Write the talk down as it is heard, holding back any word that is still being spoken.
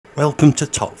Welcome to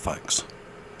Top Facts.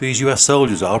 These US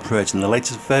soldiers are operating the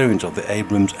latest variant of the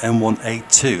Abrams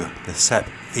M1A2, the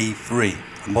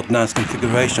SEPV3, a modernised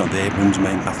configuration of the Abrams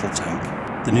Main Battle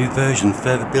Tank. The new version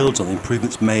further builds on the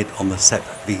improvements made on the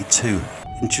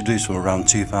SEPV2, introduced from around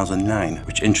 2009,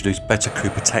 which introduced better crew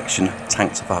protection,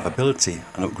 tank survivability,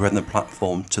 and upgrading the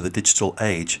platform to the digital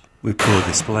age with colour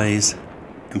displays,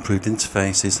 improved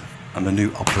interfaces, and a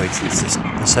new operating system.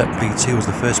 The SEPV2 was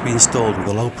the first to be installed with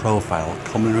a low-profile,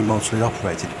 commonly remotely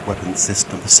operated weapons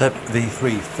system. The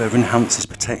SEPV3 further enhances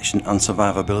protection and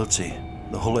survivability.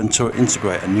 The hull and turret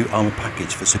integrate a new armour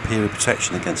package for superior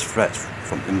protection against threats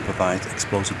from improvised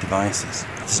explosive devices.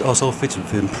 It is also fitted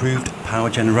with improved power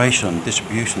generation and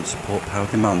distribution to support power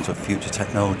demands of future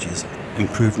technologies,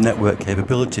 improved network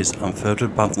capabilities, and further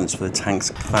advancements for the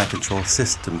tank's fire control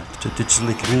system to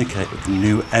digitally communicate with the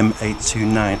new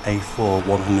M1A2 A4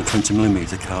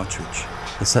 120mm cartridge.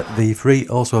 The SEPV3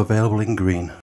 also available in green.